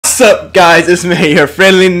What's up, guys? It's me, your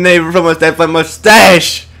friendly neighbor from that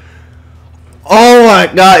mustache. Oh my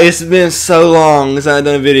god, it's been so long since I've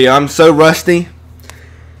done a video. I'm so rusty.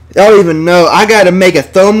 Y'all don't even know. I gotta make a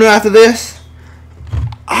thumbnail after this.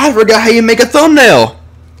 I forgot how you make a thumbnail.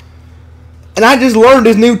 And I just learned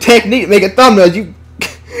this new technique to make a thumbnail. You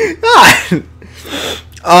God.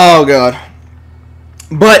 Oh god.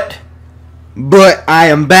 But I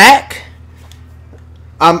am back.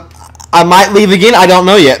 I might leave again. I don't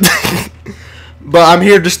know yet. But I'm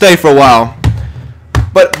here to stay for a while.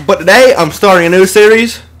 But today I'm starting a new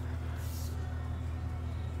series.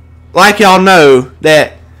 Like y'all know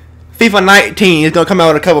that FIFA 19 is gonna come out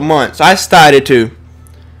in a couple months. So I decided to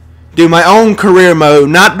do my own career mode,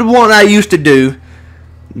 not the one I used to do.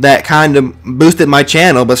 That kind of boosted my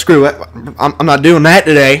channel, but screw it. I'm not doing that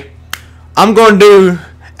today. I'm going to do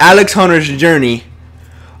Alex Hunter's journey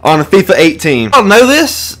on FIFA 18. I don't know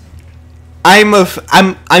this. I'm a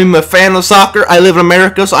fan of soccer. I live in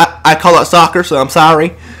America, so I call it soccer, so I'm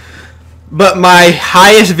sorry. But my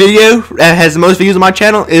highest video that has the most views on my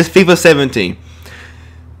channel is FIFA 17.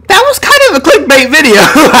 That was kind of a clickbait video.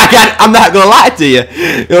 I'm not going to lie to you.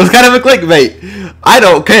 It was kind of a clickbait. I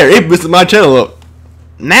don't care. It boosted my channel up.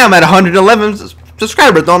 Now I'm at 111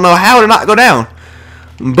 subscribers. Don't know how to not go down.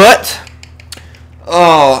 But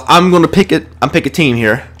I'm gonna pick it. I'm pick a team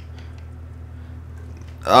here.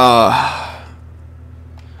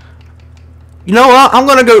 You know what? I'm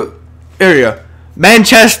gonna go area.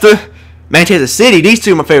 Manchester City. These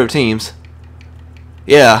two are my favorite teams.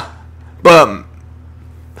 Yeah, but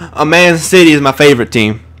Man City is my favorite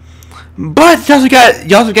team. But you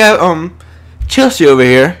also got Chelsea over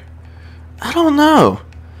here. I don't know.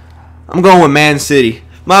 I'm going with Man City.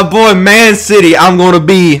 My boy Man City. I'm going to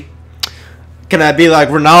be... Can I be like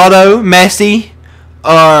Ronaldo, Messi,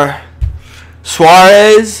 or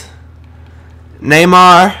Suarez,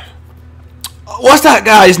 Neymar? What's that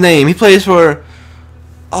guy's name? He plays for...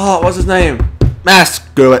 Oh, what's his name?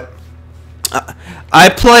 Screw it. I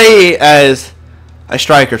play as a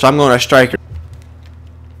striker, so I'm going to a striker.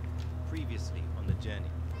 Previously on the journey.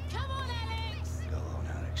 Come on, Alex! Go on,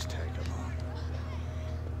 Alex, take him on.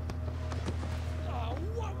 Oh,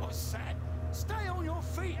 what was that? Stay on your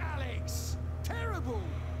feet, Alex! Terrible!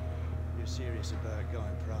 You're serious about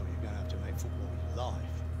going pro, you're going to have to make football your life.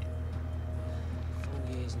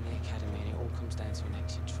 4 years in the academy and it all comes down to an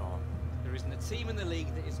exit trial. There isn't a team in the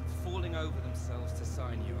league that isn't falling over themselves to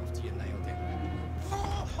sign you after you nailed it.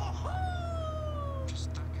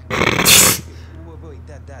 Wait,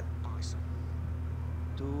 Dad, nice.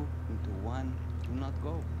 2 into 1, do not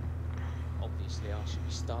go. Obviously, I should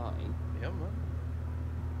be starting. Yeah, man.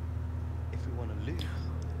 If we want to lose.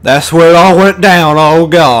 That's where it all went down. Oh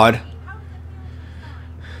God.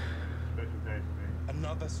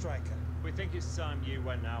 Another striker. We think it's time you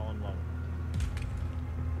went out on loan.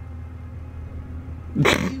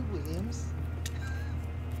 You, Williams?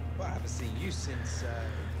 Well, I haven't seen you since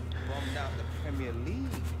bombed out the Premier League.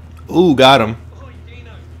 Ooh, got him. Oi,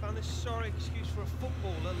 Dino, found this sorry excuse for a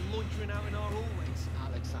footballer loitering out in our hallways.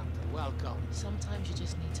 Alexander, welcome. Sometimes you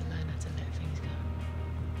just need to learn how to let things go.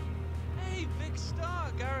 Hey, big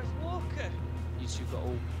star, Gareth Walker. You two got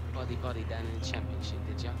all buddy down in the championship,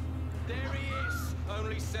 did ya? There he is.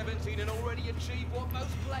 Only 17 and already achieved what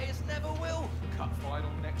most players never will. Cup final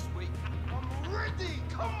next week. I'm ready!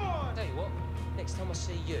 Come on! Tell you what, next time I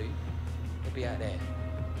see you, you'll be out there.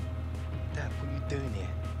 Dad, what are you doing here?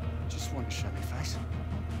 Just want to show me face.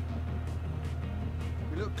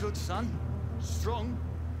 We look good, son. Strong.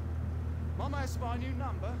 Mama has my new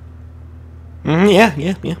number. Yeah.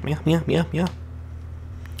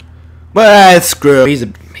 But screw. He's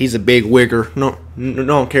a big wigger. No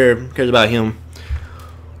one cares about him.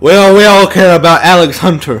 Well, we all care about Alex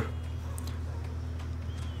Hunter.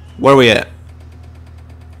 Where are we at?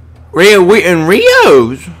 We in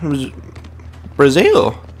Rio,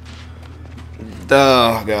 Brazil.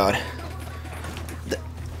 Oh God.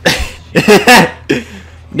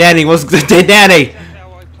 Daddy, what's good? Daddy. That's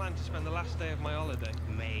how I plan to spend the last day of my holiday.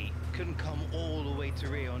 Mate, couldn't come all the way to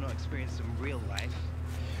Rio and not experience some real life.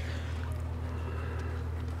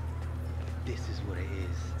 This is what it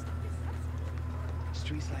is.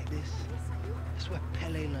 Streets like this, that's where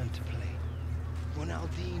Pele learned to play.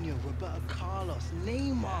 Ronaldinho, Roberto Carlos,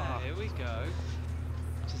 Neymar. Here we go.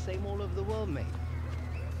 It's the same all over the world, mate.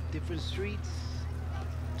 Different streets,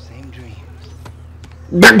 same dreams.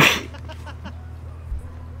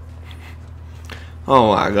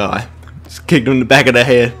 Oh my God. Just kicked him in the back of the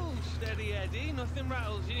head. Oh, steady Eddie, nothing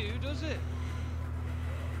rattles you, does it?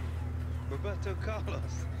 Roberto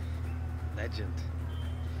Carlos, legend.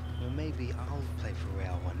 Well, maybe I'll play for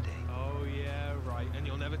Real one day. Oh yeah, right. right, and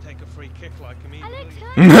you'll never take a free kick like him either. Alex will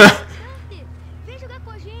you? Hunter, Alex Hunter, vem jogar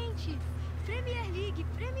com a gente. Premier League,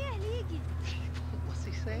 Premier League. What's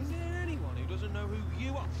he Is saying? there anyone who doesn't know who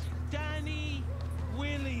you are? Danny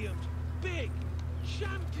Williams, big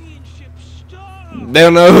championship star. They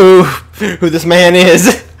don't know who this man is.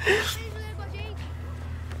 Vem jogar com a gente.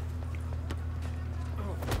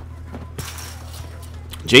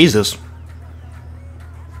 Jesus.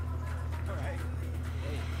 Alright.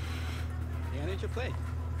 Hey. You need to play.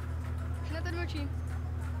 Renan tá no meu time.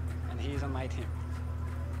 And he's on my team.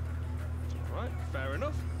 Right, fair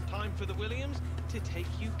enough. Time for the Williams to take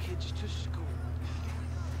you kids to school.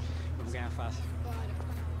 Vamos ganhar fácil.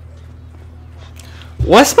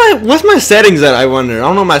 What's my settings at, I wonder? I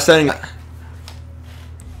don't know my settings.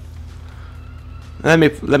 Let me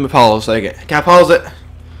pause a second. Can I pause it?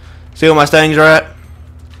 See what my settings are at?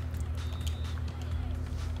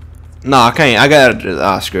 No, I can't. I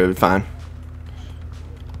got screw it. Fine.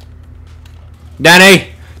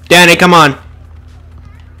 Danny, come on.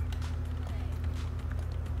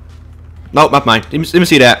 Nope, not mine. Let me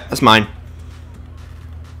see that. That's mine.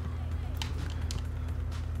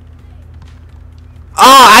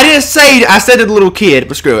 Oh, I didn't say. I said to the little kid,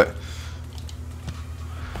 but screw it.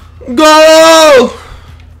 Go!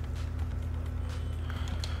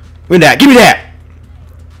 Give me that. Give me that.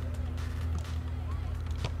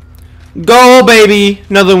 Go, baby.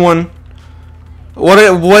 Another one.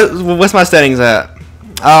 What's my settings at?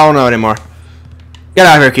 I don't know anymore. Get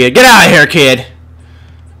out of here, kid. Get out of here, kid.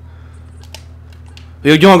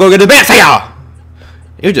 You wanna go get the best? Hey, y'all.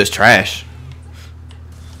 You're just trash.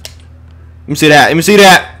 Let me see that. Let me see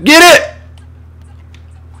that. Get it.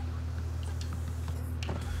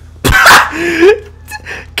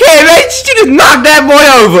 Kid, man, you just knocked that boy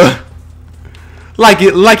over.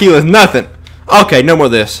 Like he was nothing. Okay, no more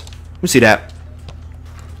of this. Let me see that.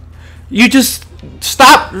 You just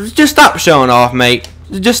stop showing off, mate.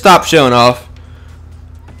 Just stop showing off.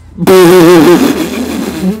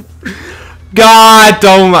 God,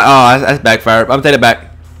 don't. Oh, that's backfired. I'm taking it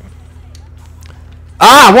back.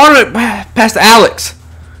 Ah, I wanted it past Alex.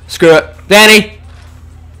 Screw it. Danny.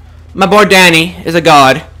 My boy Danny is a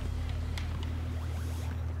god.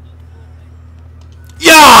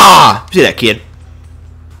 Yeah! See that, kid?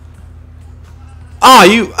 Oh,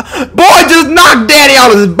 you. Boy just knocked Danny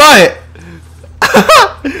out of his butt.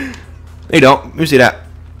 You don't. Let me see that.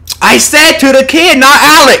 I said to the kid, not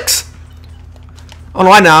Alex. I don't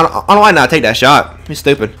know why now. I don't know why not take that shot. He's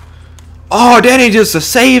stupid. Oh, Danny just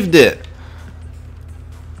saved it.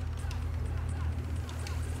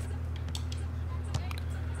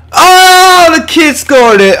 Oh, the kid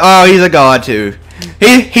scored it. Oh, he's a god too.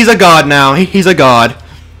 He's a god now. He's a god.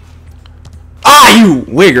 Ah, you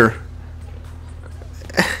wigger.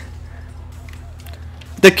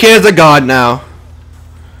 The kid's a god now.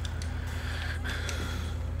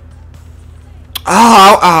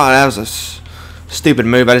 Oh, that was a stupid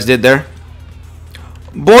move I just did there.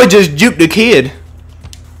 Boy just juked the kid.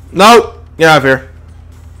 Nope. Get out of here.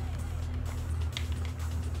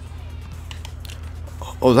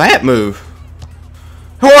 Oh, that move.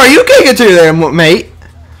 Who are you kicking to there, mate?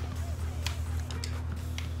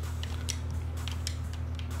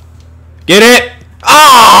 Get it?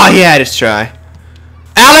 Oh, he had his try.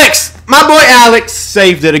 Alex! My boy Alex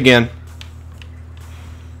saved it again.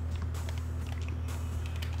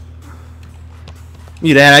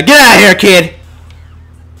 Get out of here, kid.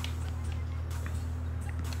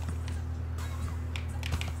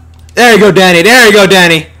 There you go, Danny. There you go,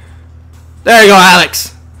 Danny. There you go,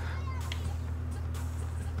 Alex.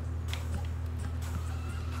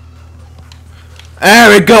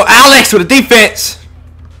 There we go, Alex with the defense.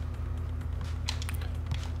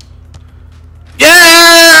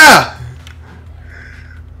 Yeah!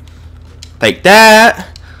 Take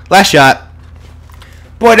that. Last shot.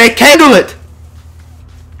 Boy, they can't do it.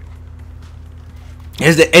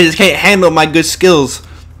 They just can't handle my good skills.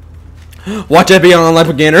 Watch that be on a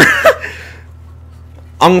beginner.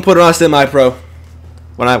 I'm gonna put it on semi-pro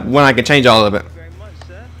when I can change all of it. Thank you very much,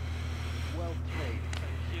 sir. Well played.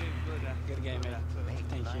 Thank you, brother. Good game, man.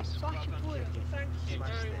 Thank you. Thank you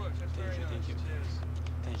very much. That's very nice. Thank you. Cheers.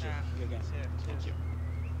 Thank you. Good game. Thank you.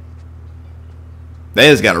 They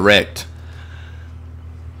just got wrecked.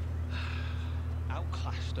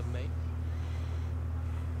 Outclassed them, mate.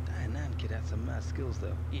 Nan kid had some mad skills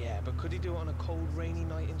though. Yeah, but could he do it on a cold, rainy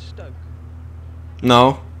night in Stoke?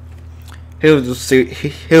 No. He'll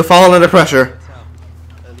fall under pressure.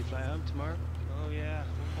 Early flight home tomorrow. Oh yeah,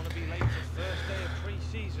 wouldn't want to be late for first day of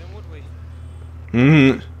pre-season, would we?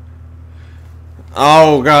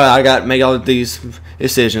 Oh god, I got to make all of these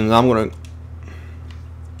decisions. I'm gonna.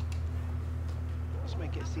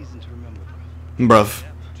 season to remember, Bruv.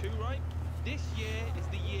 Yeah, 2 right. This year is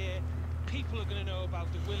the year people are gonna know about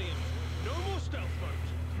the Williams. No more stealth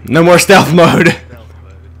mode. No more stealth mode. Stealth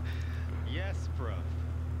mode. Yes, bro.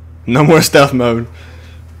 No more stealth mode.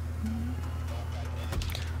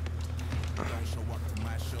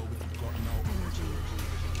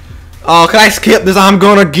 Oh, can I skip this? I'm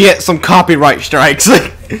gonna get some copyright strikes.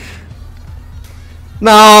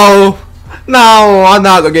 No, I'm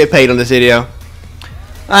not gonna get paid on this video.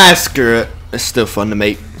 Ah, screw it. It's still fun to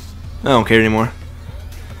make. I don't care anymore.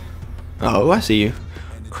 Oh, I see you,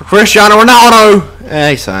 Cristiano Ronaldo.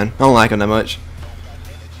 He's fine. I don't like him that much.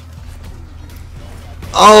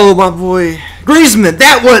 Oh, my boy, Griezmann.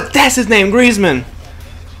 That's his name, Griezmann.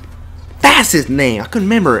 That's his name. I couldn't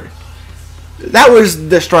remember it. That was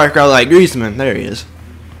the striker I like, Griezmann. There he is.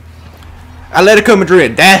 Atletico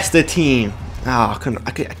Madrid. That's the team. Oh, I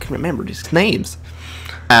couldn't remember these names.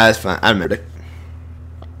 That's fine. I remember it.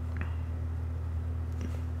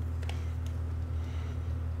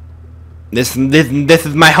 This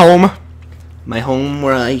is my home. My home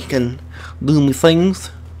where I can do my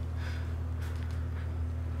things.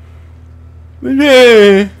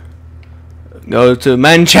 Yeah. Go to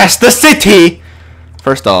Manchester City.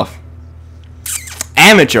 First off.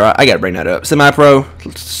 Amateur, I gotta bring that up. Semi-pro,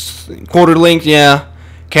 quarter length, yeah.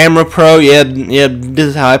 Camera pro, yeah. This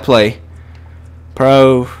is how I play.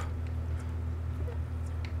 Pro.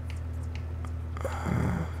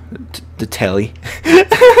 The telly.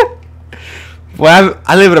 Well,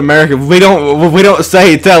 I live in America. We don't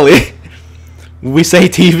say telly. We say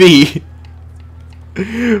TV.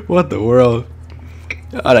 What the world?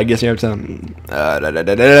 Oh, I guess you have time.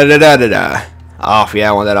 Off, yeah,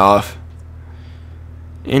 I want that off.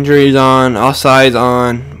 Injuries on, offsides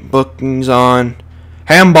on, bookings on,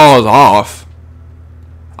 handballs off.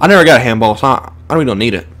 I never got a handball, so I really don't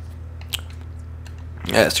need it.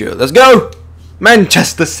 Yeah, that's true. Let's go,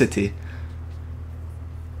 Manchester City.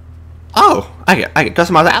 Oh, I can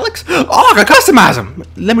customize Alex. Oh, I can customize him.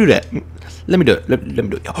 Let me do that. Let me do it. Let me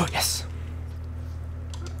do it. Oh yes.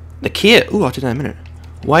 The kit. Ooh, I'll do that in a minute.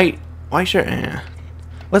 White shirt. Yeah.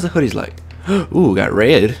 What's the hoodies like? Ooh, got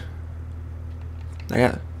red. I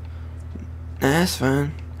got. That's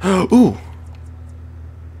fine. Ooh.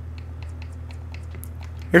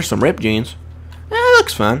 Here's some ripped jeans.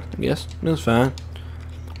 Looks fine, I guess. Looks fine.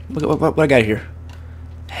 Look at what I got here.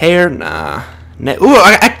 Hair, nah. Ooh,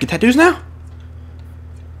 I can get tattoos now?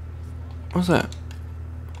 What's that?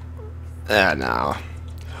 No.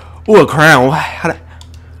 Ooh, a crown.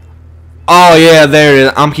 Oh, yeah, there it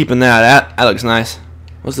is. I'm keeping that. That looks nice.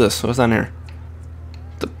 What's this? What's down here?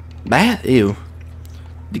 The bat? Ew.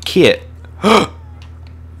 The kit. Oh,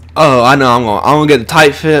 I know. I'm gonna get the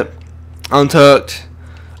tight fit, untucked,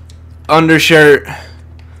 undershirt. I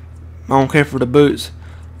don't care for the boots.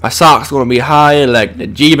 My socks gonna be high, like the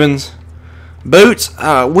Jeebins. Boots.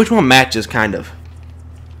 Which one matches? Kind of.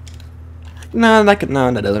 No, that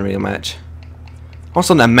doesn't really match. I want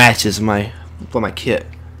something that matches my kit.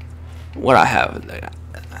 What I have.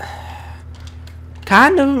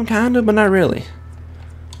 Kind of, but not really.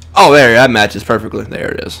 Oh, there, that matches perfectly.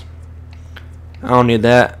 There it is. I don't need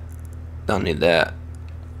that. Don't need that.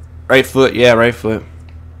 Right foot, yeah, right foot.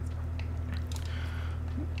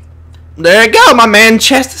 There you go, my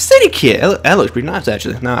Manchester City kit. That looks pretty nice,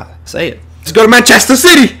 actually. Nah, say it. Let's go to Manchester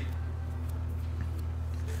City.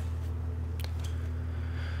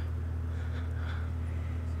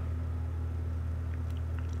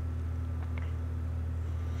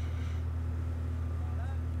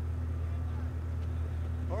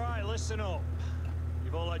 Listen up.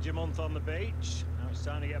 You've all had your month on the beach. Now it's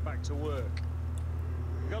time to get back to work.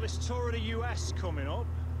 We've got this tour of the US coming up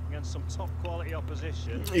against some top quality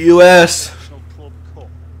opposition. US. National Club Cup.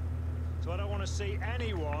 So I don't want to see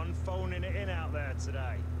anyone phoning it in out there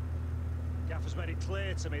today. Gaffer's made it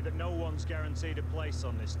clear to me that no one's guaranteed a place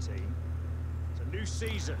on this team. It's a new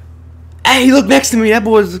season. Hey, look next to me. That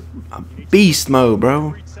boy's beast mode, bro.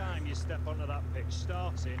 Every time you step onto that pitch,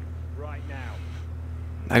 starting right now.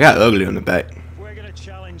 I got ugly on the back. If we're going to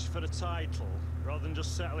challenge for the title, rather than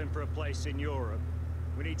just settling for a place in Europe,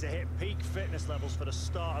 we need to hit peak fitness levels for the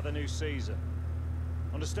start of the new season.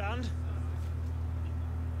 Understand?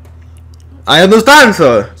 I understand,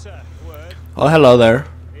 sir. Word. Oh, hello there.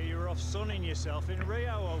 Here you were off sunning yourself in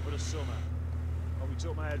Rio over the summer. Well, we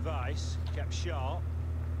took my advice, kept sharp,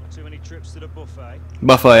 not too many trips to the buffet.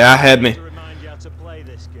 Buffet, I had me. To remind you how to play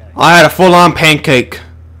this game. I had a full-on pancake.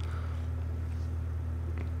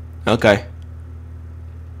 Okay.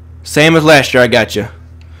 Same as last year, I got you.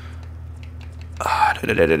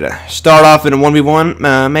 Start off in a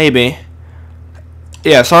 1v1, maybe.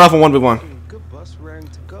 Yeah, start off in 1v1. Good bus, raring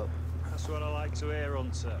to go. up. That's what I like to hear,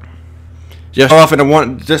 Hunter. Just off in a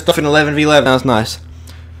one, just off in 11v11. That was nice.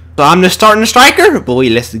 So I'm just starting the striker. Boy,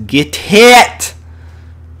 let's get hit.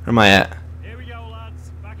 Where am I at? Here we go, lads.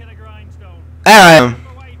 Back in the grindstone. There I am.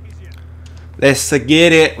 Away, Monsieur. Let's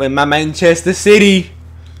get it with my Manchester City.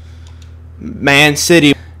 Man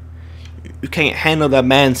City. You can't handle that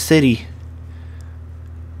Man City.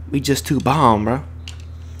 We just too bomb, bro.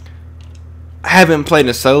 I haven't played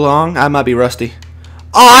in so long. I might be rusty.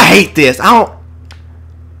 Oh, I hate this. I'll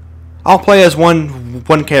play as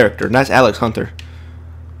one character, and that's Alex Hunter.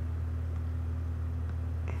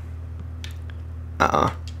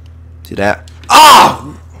 See that?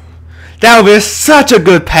 Oh! That would be such a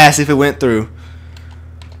good pass if it went through.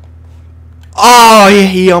 Oh, yeah,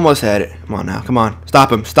 he almost had it. Come on now. Come on.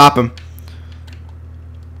 Stop him. Stop him.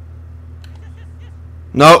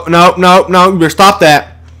 No, no, no, no. You better stop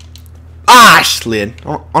that. Ah, I slid.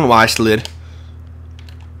 I don't know why I slid.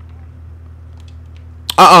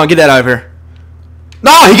 Get that out of here.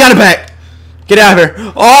 No, he got it back. Get out of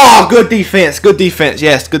here. Oh, good defense. Good defense.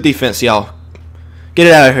 Yes, good defense, y'all. Get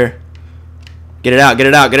it out of here. Get it out. Get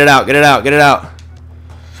it out. Get it out. Get it out. Get it out.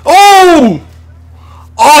 Oh!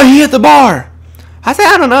 Oh, he hit the bar. I said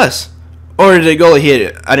out on us. Or did the goalie hit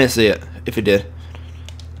it? I didn't see it. If it did.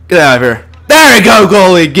 Get out of here. There you go,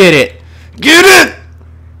 goalie. Get it. Get it.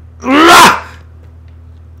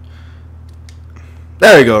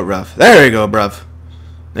 There you go, bruv. There you go, bruv.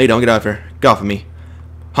 No, you don't. Get off here. Get off of me.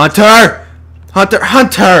 Hunter! Hunter!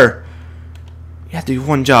 Hunter! You have to do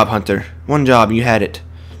one job, Hunter. One job, and you had it.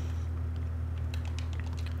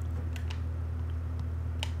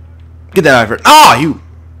 Get that out of here. Oh, you!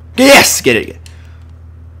 Yes! Get it.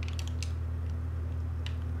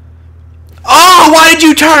 Oh, why did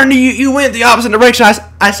you turn? You went the opposite direction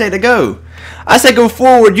I said to go. I said go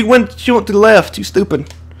forward. You went to the left. You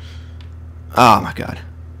stupid. Oh, my God.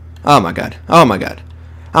 Oh, my God. Oh, my God.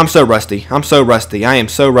 I'm so rusty. I'm so rusty. I am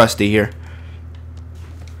so rusty here.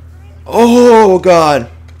 Oh, God.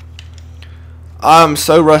 I'm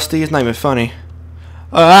so rusty. It's not even funny.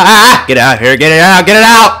 Get out of here. Get it out. Get it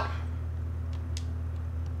out.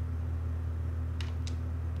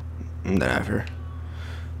 Get out of here.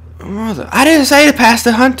 Mother. I didn't say to pass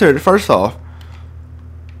the Hunter, first off.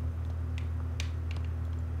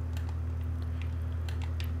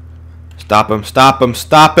 Stop him. Stop him.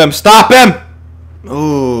 Stop him. Stop him.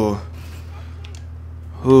 Ooh.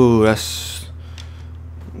 Ooh, that's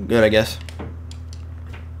good, I guess.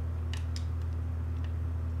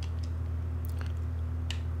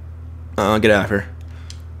 Get out of here.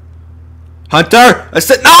 Hunter! I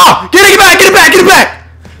said, no! Get it back! Get it back! Get it back!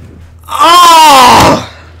 Oh!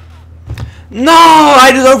 No!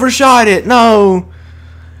 I just overshot it. No!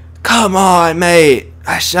 Come on, mate.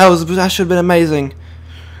 I should have been amazing.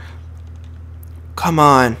 Come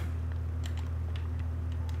on.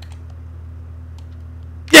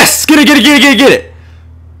 Yes! Get it, get it, get it, get it, get it!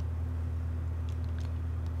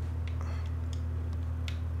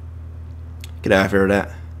 Get out of here with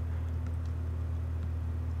that.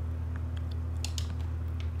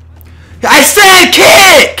 I said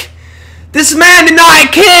kick! This man did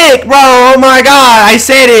not kick, bro! Oh my God, I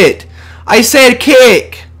said it! I said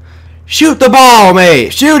kick! Shoot the ball,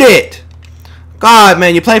 mate! Shoot it! God,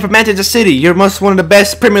 man, you play for Manchester City. You're most one of the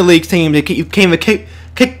best Premier League teams. You can't even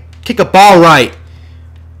kick a ball right.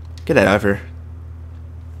 Get that out of here.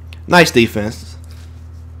 Nice defense.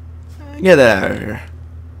 Get that out of here.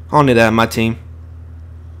 I don't need that on my team.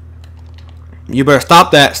 You better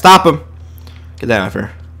stop that. Stop him. Get that out of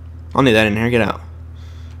here. I don't need that in here. Get out.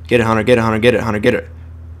 Get it, Hunter. Get it, Hunter. Get it, Hunter. Get it.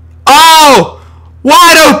 Oh!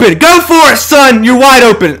 Wide open. Go for it, son. You're wide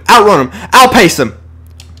open. Outrun him. Outpace him.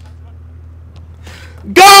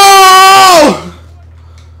 Go!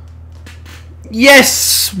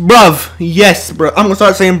 Yes, bruv. Yes, bruv. I'm gonna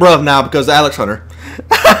start saying bruv now because of Alex Hunter.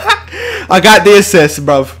 I got the assist,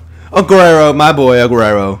 bruv. Aguero, my boy,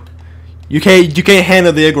 Aguero. You can't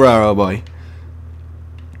handle the Aguero, boy.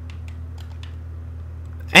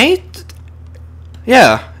 Ain't?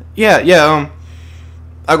 Yeah.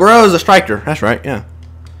 Aguero is a striker. That's right. Yeah.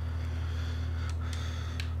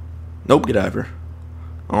 Nope. Get out of here.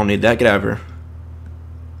 I don't need that. Get out of here.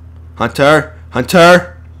 Hunter.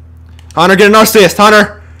 Get an assist.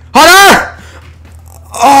 Hunter.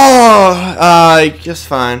 Oh, just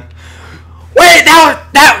fine. Wait, no,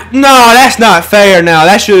 that's not fair. Now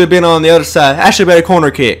that should have been on the other side. That should have been a corner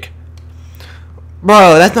kick,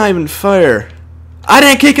 bro. That's not even fair. I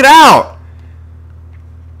didn't kick it out.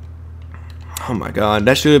 Oh my God,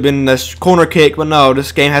 that should have been this corner kick. But no,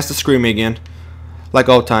 this game has to screw me again, like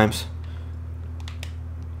old times.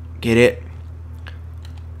 Get it.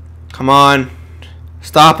 Come on.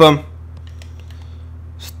 Stop him.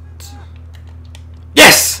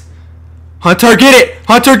 Yes! Hunter, get it!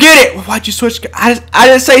 Hunter, get it! Why'd you switch? I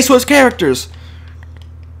didn't say switch characters.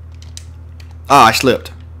 Oh, I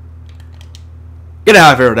slipped. Get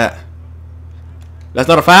out of here with that. That's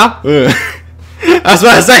not a foul? That's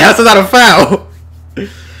what I say. That's not a foul.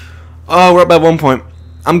 Oh, we're up by 1 point.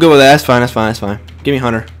 I'm good with that. That's fine. That's fine. That's fine. Give me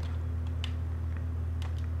Hunter.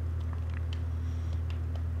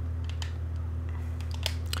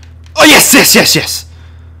 Oh, yes, yes, yes, yes.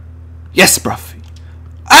 Yes, bruv.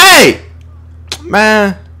 Hey!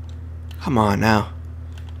 Man. Come on now.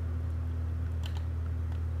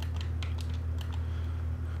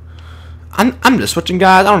 I'm just switching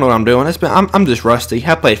guys. I don't know what I'm doing. I'm just rusty.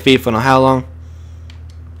 I played FIFA for how long?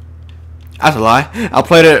 That's a lie. I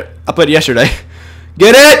played it yesterday.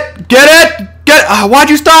 Get it! Get it! Get it! Why'd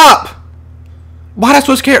you stop? Why'd I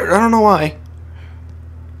switch character? I don't know why.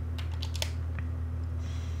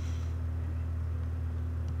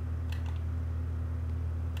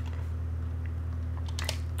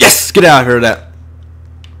 Yes! Get out of here with that.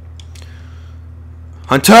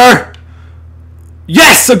 Hunter!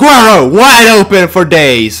 Yes! Aguero! Wide open for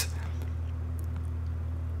days.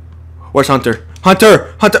 Where's Hunter?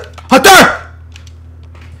 Hunter! Hunter! Hunter!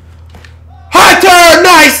 Hunter!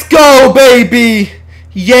 Nice go, baby!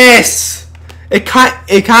 Yes! It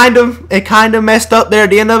kind of messed up there at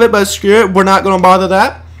the end of it, but screw it. We're not gonna bother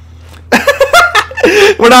that.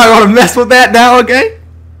 We're not gonna mess with that now, okay?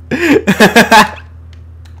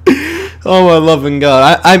 Oh my loving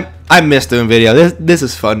God! I miss doing videos. This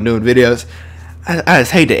is fun doing videos. I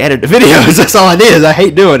just hate to edit the videos. That's all it is. I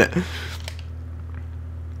hate doing it.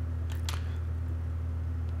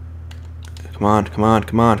 Come on, come on,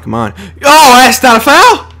 come on, come on. Oh, that's not a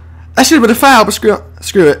foul. That should have been a foul, but screw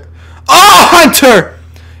it. Oh, Hunter!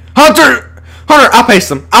 Hunter! Hunter, I'll pace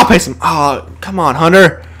him. I'll pace him. Oh, come on,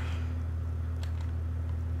 Hunter.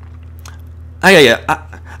 I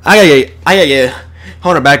got you.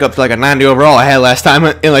 Hunter back up to like a 90 overall I had last time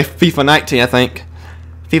in like FIFA 19, I think.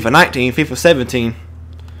 FIFA 19, FIFA 17.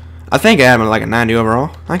 I think I had him like a 90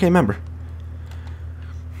 overall. I can't remember.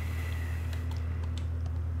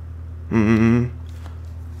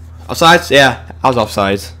 Offsides? Yeah, I was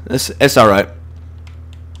offsides. It's alright.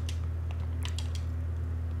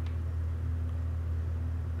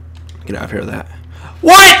 Get out of here with that.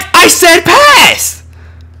 What? I said pass!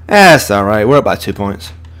 That's alright. We're up by 2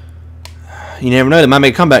 points. You never know. They might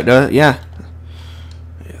make a comeback, though. Yeah.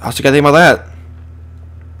 I also got to think about that.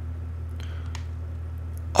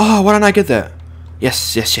 Oh, why didn't I get that?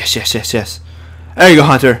 Yes, yes, yes, yes, yes, yes. There you go,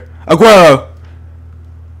 Hunter. Aguero!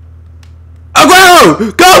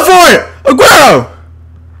 Aguero! Go for it! Aguero!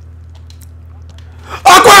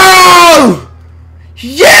 Aguero!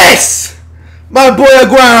 Yes! My boy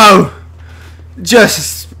Aguero!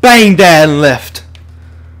 Just banged that and left.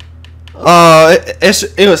 Oh,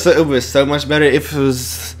 it was so much better if it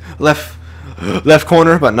was left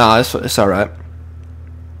corner, but nah, it's alright.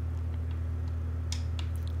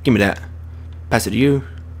 Give me that. Pass it to you.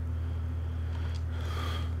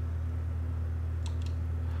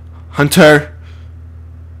 Hunter.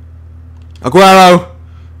 Aguero.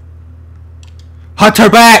 Hunter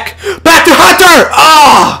back. Back to Hunter.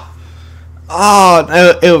 Oh. Oh,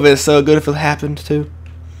 it would have been so good if it happened too.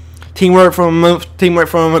 Teamwork from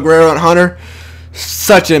Aguero and Hunter.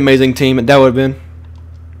 Such an amazing team that would have been.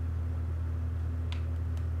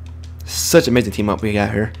 Such an amazing team up we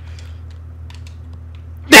got here.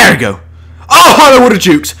 There we go. Oh, Hunter with the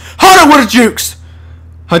jukes. Hunter with the jukes.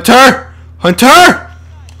 Hunter. Hunter.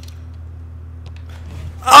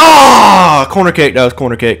 Oh, corner kick. That was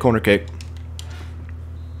corner kick. Corner kick.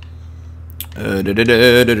 Header.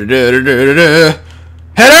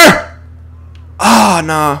 Oh,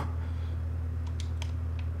 no.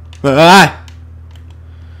 Ah.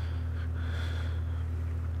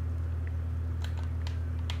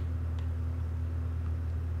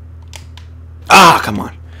 Ah, come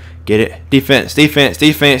on. Get it. Defense, defense,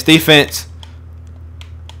 defense, defense.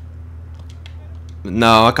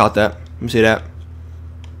 No, I caught that. Let me see that.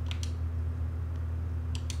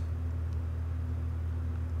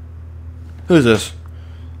 Who's this?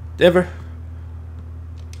 Denver?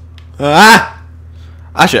 Ah!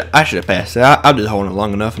 I should have passed it. I'm just holding it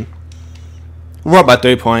long enough. And we're up by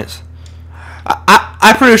 3 points.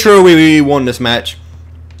 I'm pretty sure we won this match.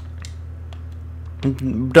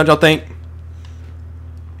 Don't y'all think?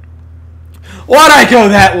 Why'd I go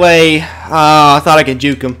that way? I thought I could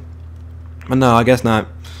juke him. But no, I guess not.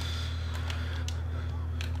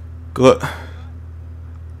 Good.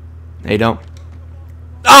 They don't.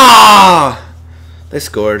 Ah! They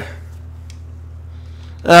scored.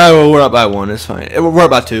 Well, we're up by 1. It's fine. We're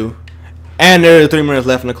up by 2. And there are 3 minutes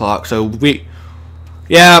left on the clock. So we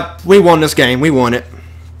won this game. We won it.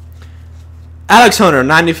 Alex Hunter,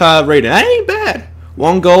 95 rating. That ain't bad.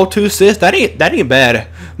 1 goal, 2 assists. That ain't bad.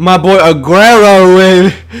 My boy Aguero,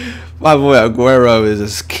 is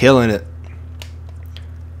just killing it.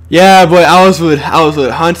 Yeah, boy, I was with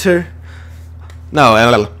Hunter.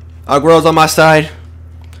 No, Aguero's on my side.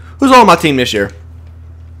 Who's on my team this year?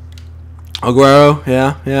 Aguero,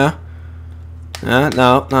 yeah.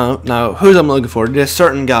 No. Who's I'm looking for? This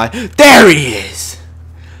certain guy. There he is.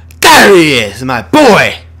 My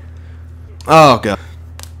boy. Oh god.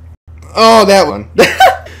 Oh, that one.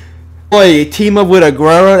 Boy, team up with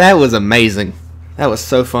Aguero. That was amazing. That was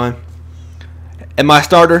so fun. Am I a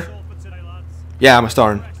starter? Yeah, I'm a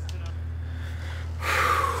starter.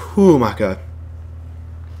 Oh my god.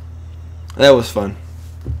 That was fun.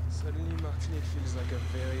 Suddenly, Martinique feels like a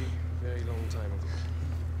very, very long time ago.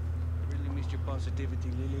 I really missed your positivity,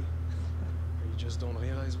 Lily. You just don't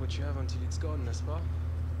realize what you have until it's gone, n'est-ce pas?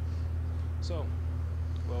 So,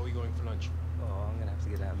 where are we going for lunch? Oh, I'm gonna have to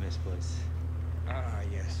get that Miss place. Ah,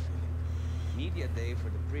 yes, Philip. Media day for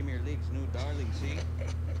the Premier League's new darling, see?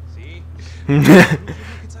 See?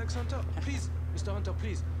 It's Alex Hunter. Please, Mr. Hunter,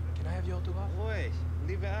 please. Can I have your autograph? Boy,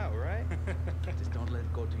 leave it out, right? Just don't let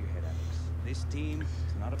it go to your head, Alex. This team is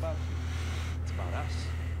not about you. It's about us.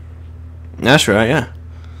 That's right, yeah.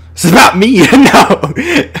 It's about me. No.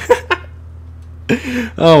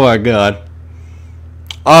 Oh my god.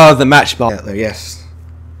 Oh, the match ball. Yes.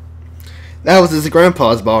 That was his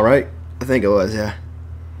grandpa's ball, right? I think it was, yeah.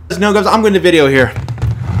 No, guys, I'm going to video here.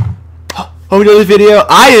 Hope you enjoyed this video.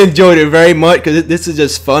 I enjoyed it very much because this is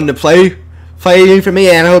just fun to play for me,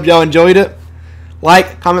 and I hope y'all enjoyed it.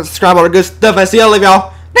 Like, comment, subscribe, all the good stuff. I see y'all,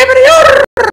 y'all.